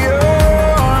Savior.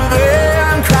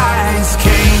 Then Christ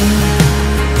came,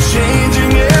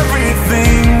 changing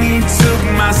everything. He took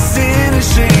my sin and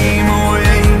shame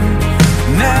away.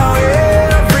 Now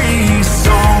every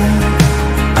song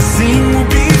I sing will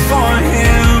be for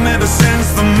Him, ever since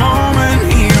the moment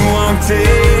He walked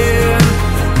in.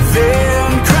 Then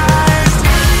Christ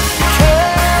came.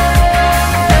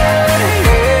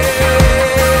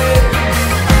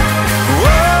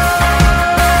 Whoa.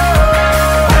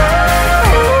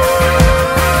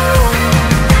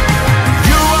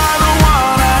 You are the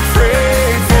one I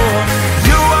prayed for.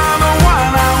 You are the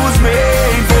one I was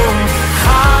made for.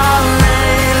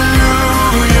 Hallelujah.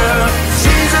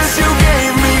 Jesus, You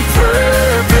gave me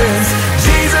purpose.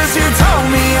 Jesus, You told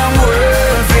me I'm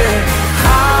worth it.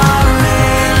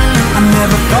 Hallelujah. I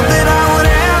never thought that I would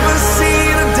ever see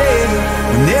the day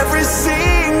when every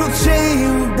single chain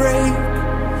would break,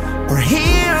 or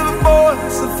hear the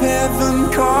voice of heaven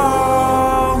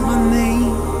call my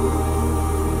name.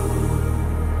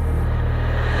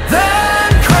 Then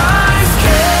Christ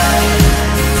came,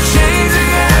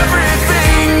 changing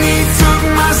everything. He took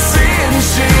my sin and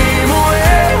shame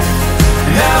away.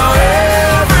 Now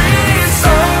every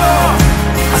song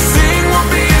I sing will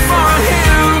be for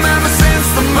Him, ever since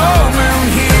the moment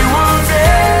He walked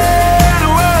in.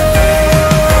 Whoa.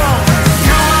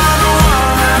 You are the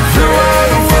one I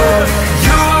prayed for.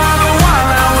 You are the one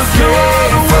I was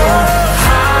made for.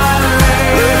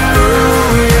 Hallelujah.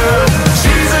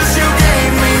 Jesus, You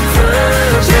gave me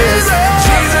purpose.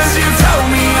 Jesus, You told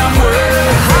me I'm worth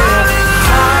it.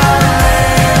 Hallelujah.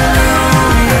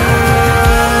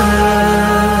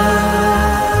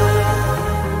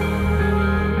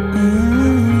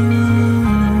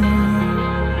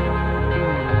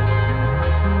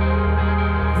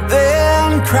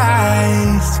 Then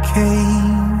Christ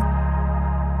came.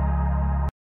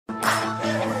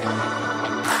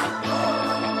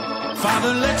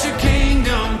 Father, let Your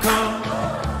kingdom come.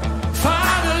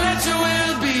 Father, let Your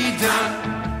will be done,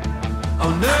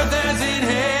 on earth as in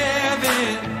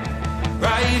heaven,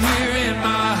 right here in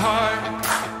my heart.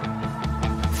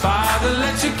 Father,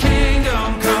 let Your kingdom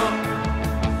come.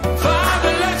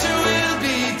 Father, let Your will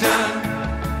be done,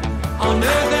 on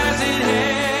earth as in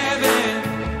heaven,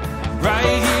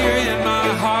 right here in my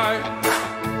heart.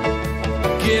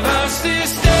 Give us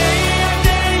this day our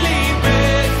daily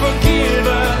bread. Forgive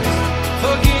us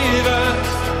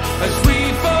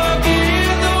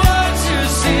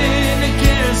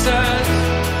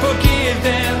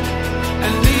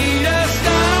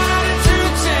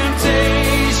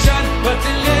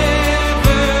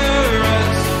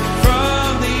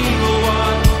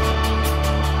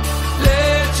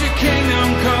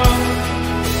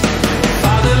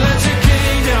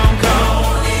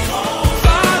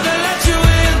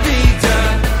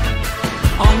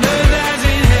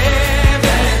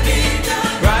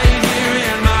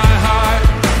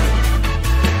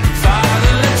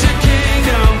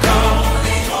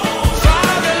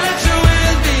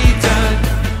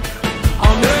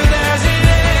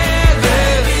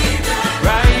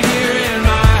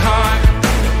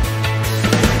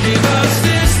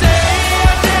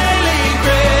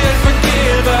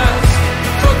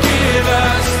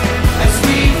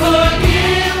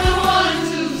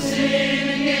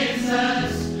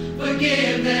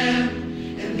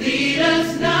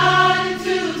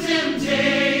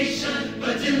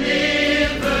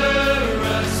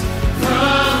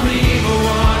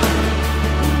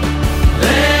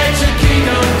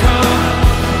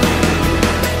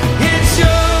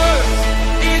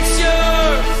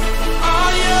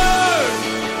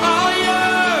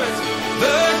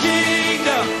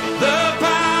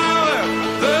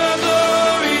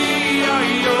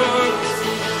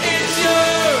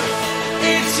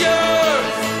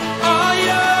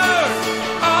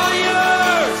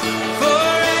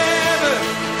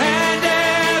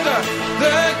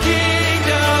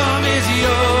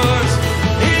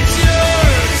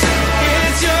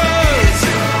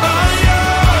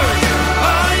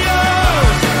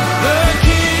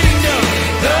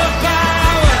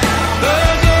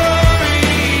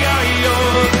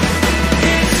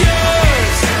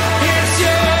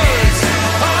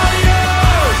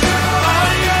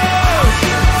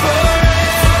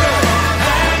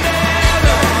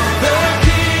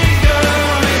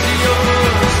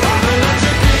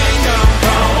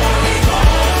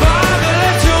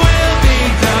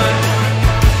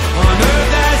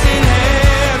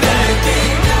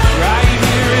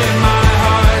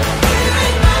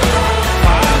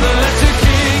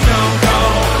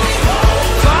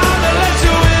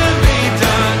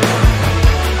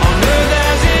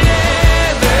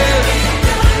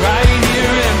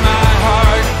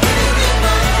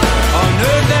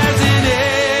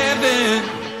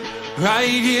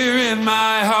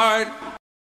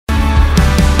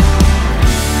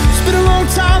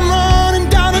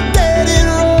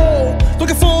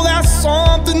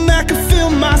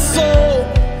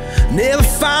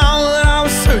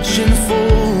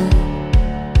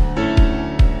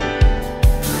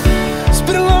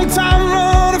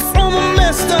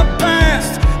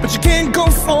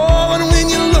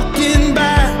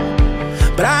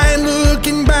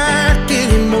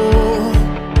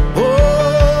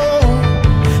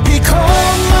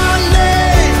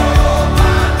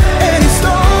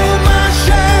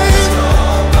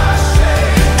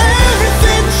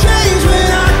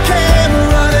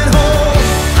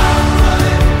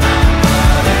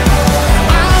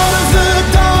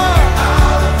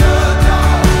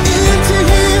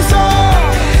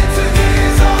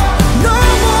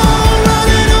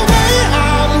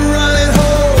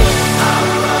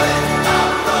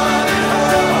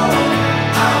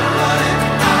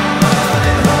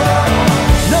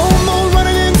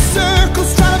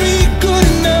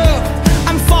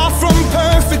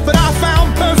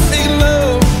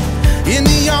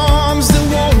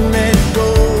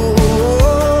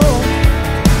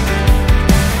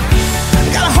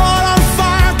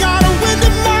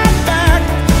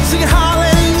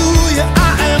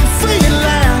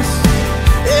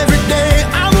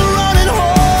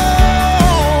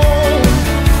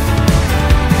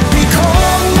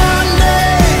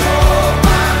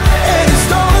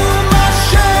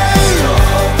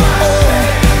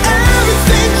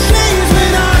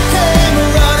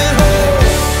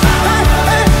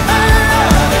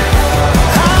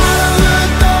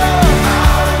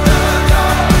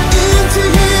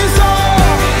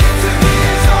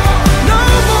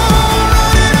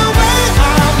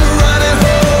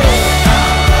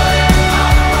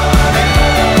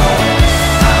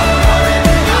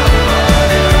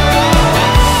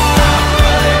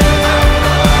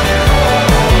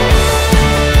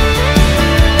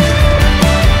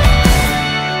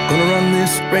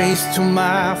race to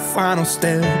my final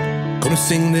step. Gonna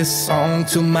sing this song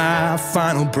till my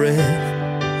final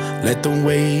breath. Let the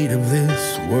weight of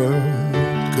this world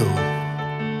go.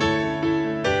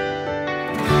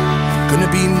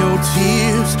 Gonna be no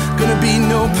tears, gonna be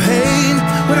no pain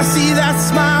when I see that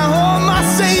smile on my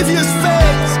Savior's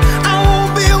face. I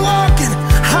won't be walking,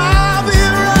 I'll be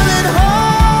running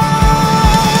home.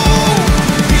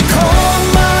 He called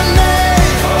my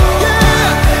name,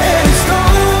 yeah, and he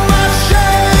stole my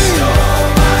shame.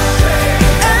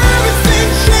 Everything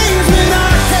changed when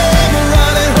I came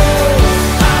running home.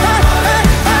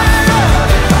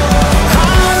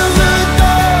 Out of the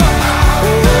dark,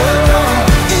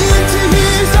 into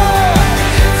his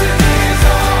arms.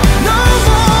 No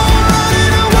more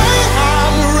running away,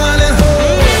 I'm running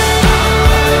home.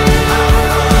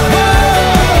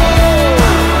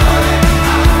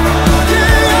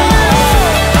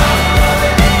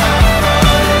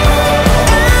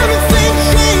 Everything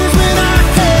changed when I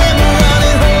came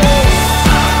running home.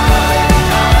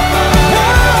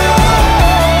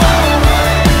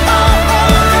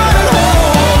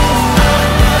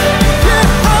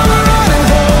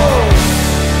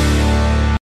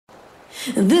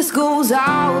 This goes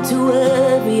out to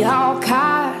every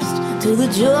outcast, to the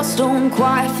just don't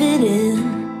quite fit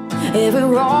in. Every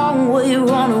wrong way,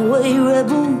 runaway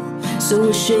rebel, so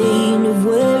ashamed of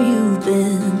where you've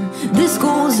been. This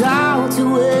goes out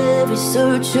to every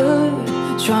searcher,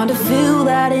 trying to fill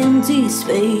that empty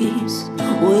space.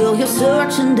 Well, your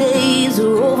searching days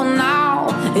are over now,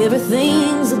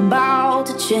 everything's about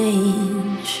to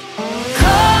change.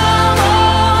 Come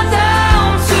on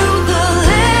down to the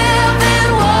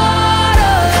living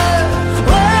water,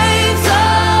 waves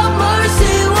of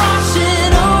mercy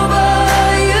washing over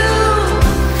you.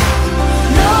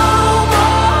 No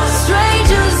more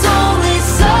strangers, only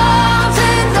sons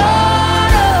and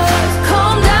daughters.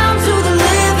 Come down to the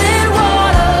living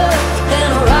water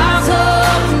and rise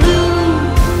up new.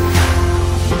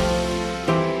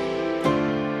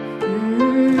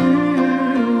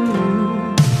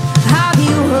 Have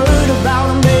you heard about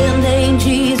a man named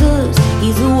Jesus?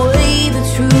 He's the way, the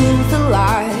truth, the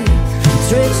life.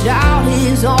 Stretched out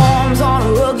his arms on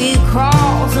a rugged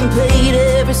cross and paid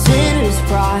every sinner's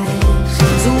price.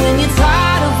 So when you're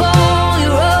tired of all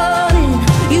your running,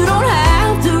 you don't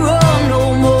have to run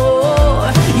no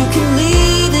more. You can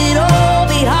leave it all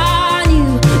behind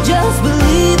you. Just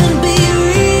believe and be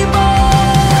reborn.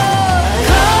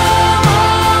 Come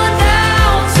on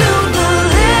down to the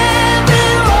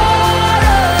living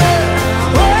water,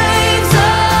 waves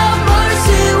of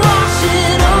mercy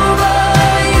washing over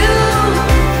you.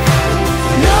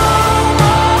 No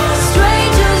more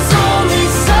strangers, only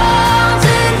sons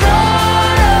and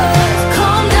daughters.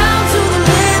 Come down to the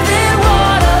living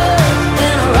water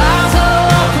and rise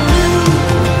up new.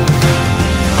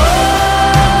 Oh,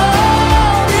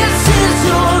 this is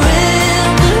your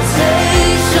invitation.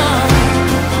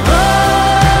 Oh,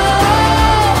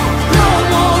 no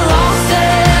more lost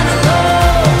and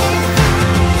alone.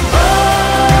 Oh,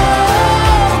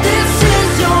 this is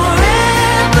your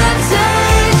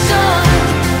invitation.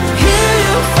 Hear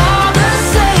your Father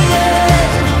say it.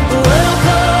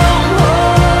 Welcome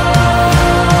home.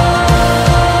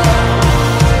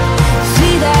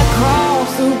 See that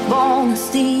cross up on the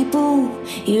steeple,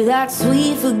 hear that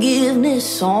sweet forgiveness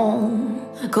song.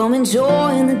 Come and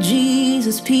join the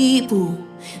Jesus people.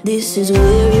 This is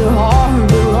where your heart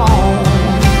belongs.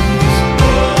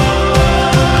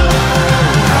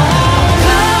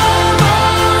 Come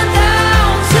on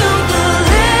down to the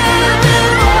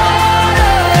living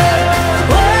water,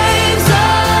 waves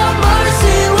of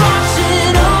mercy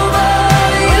washing over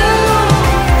you.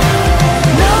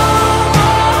 No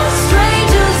more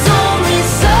strangers, only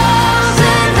sons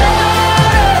and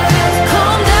daughters.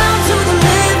 Come down to the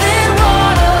living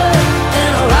water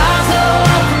and rise up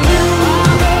new.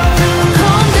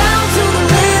 Come down to the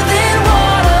living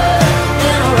water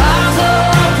and rise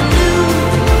up new.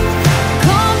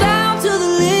 Come down to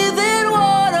the living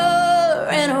water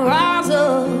and rise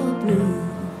up new.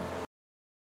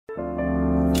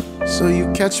 So you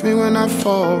catch me when I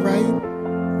fall, right?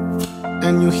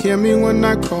 And you hear me when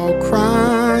I call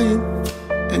crying.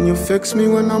 And you fix me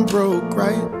when I'm broke,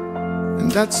 right?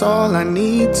 And that's all I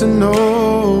need to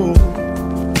know.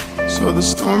 So the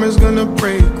storm is gonna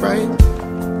break, right?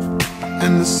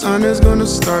 And the sun is gonna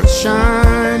start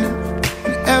shining.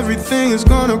 And everything is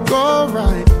gonna go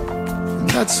right. And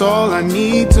that's all I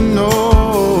need to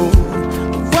know.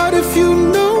 But what if you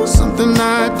know something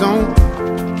I don't?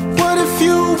 What if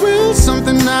you will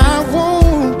something I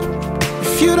won't?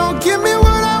 If you don't give me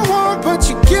what I want, but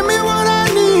you give me what I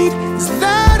need, is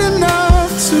that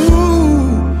enough to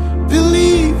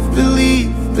believe?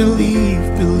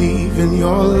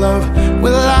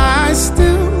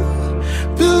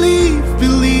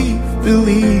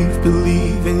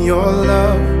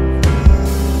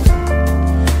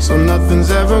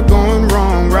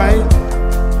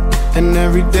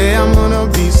 every day I'm gonna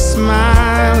be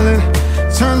smiling.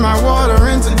 Turn my water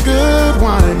into good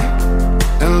wine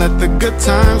and let the good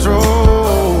times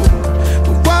roll.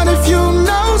 But what if you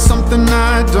know something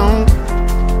I don't?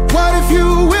 What if you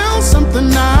will something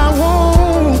I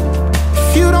won't?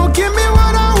 If you don't give me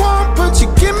what I want, but you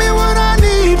give me what I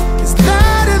need, is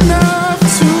that enough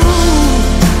to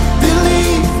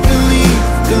believe, believe,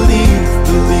 believe,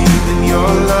 believe in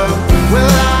your love?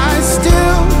 Will I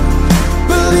still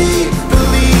believe,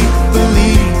 believe,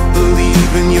 believe,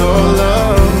 believe in your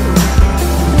love?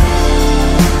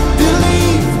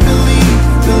 Believe, believe,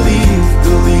 believe,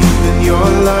 believe in your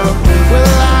love.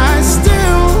 Will I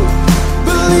still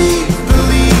believe,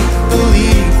 believe,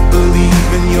 believe, believe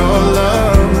in your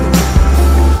love?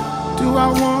 Do I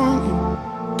want you?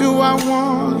 Do I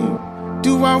want you?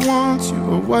 Do I want you,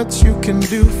 or what you can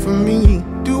do for me?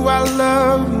 Do I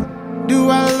love you? Do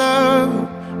I love you?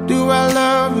 Do I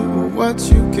love you, or what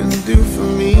you can do for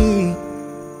me?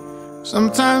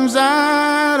 Sometimes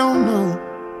I don't know,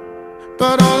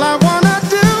 but all I wanna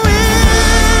do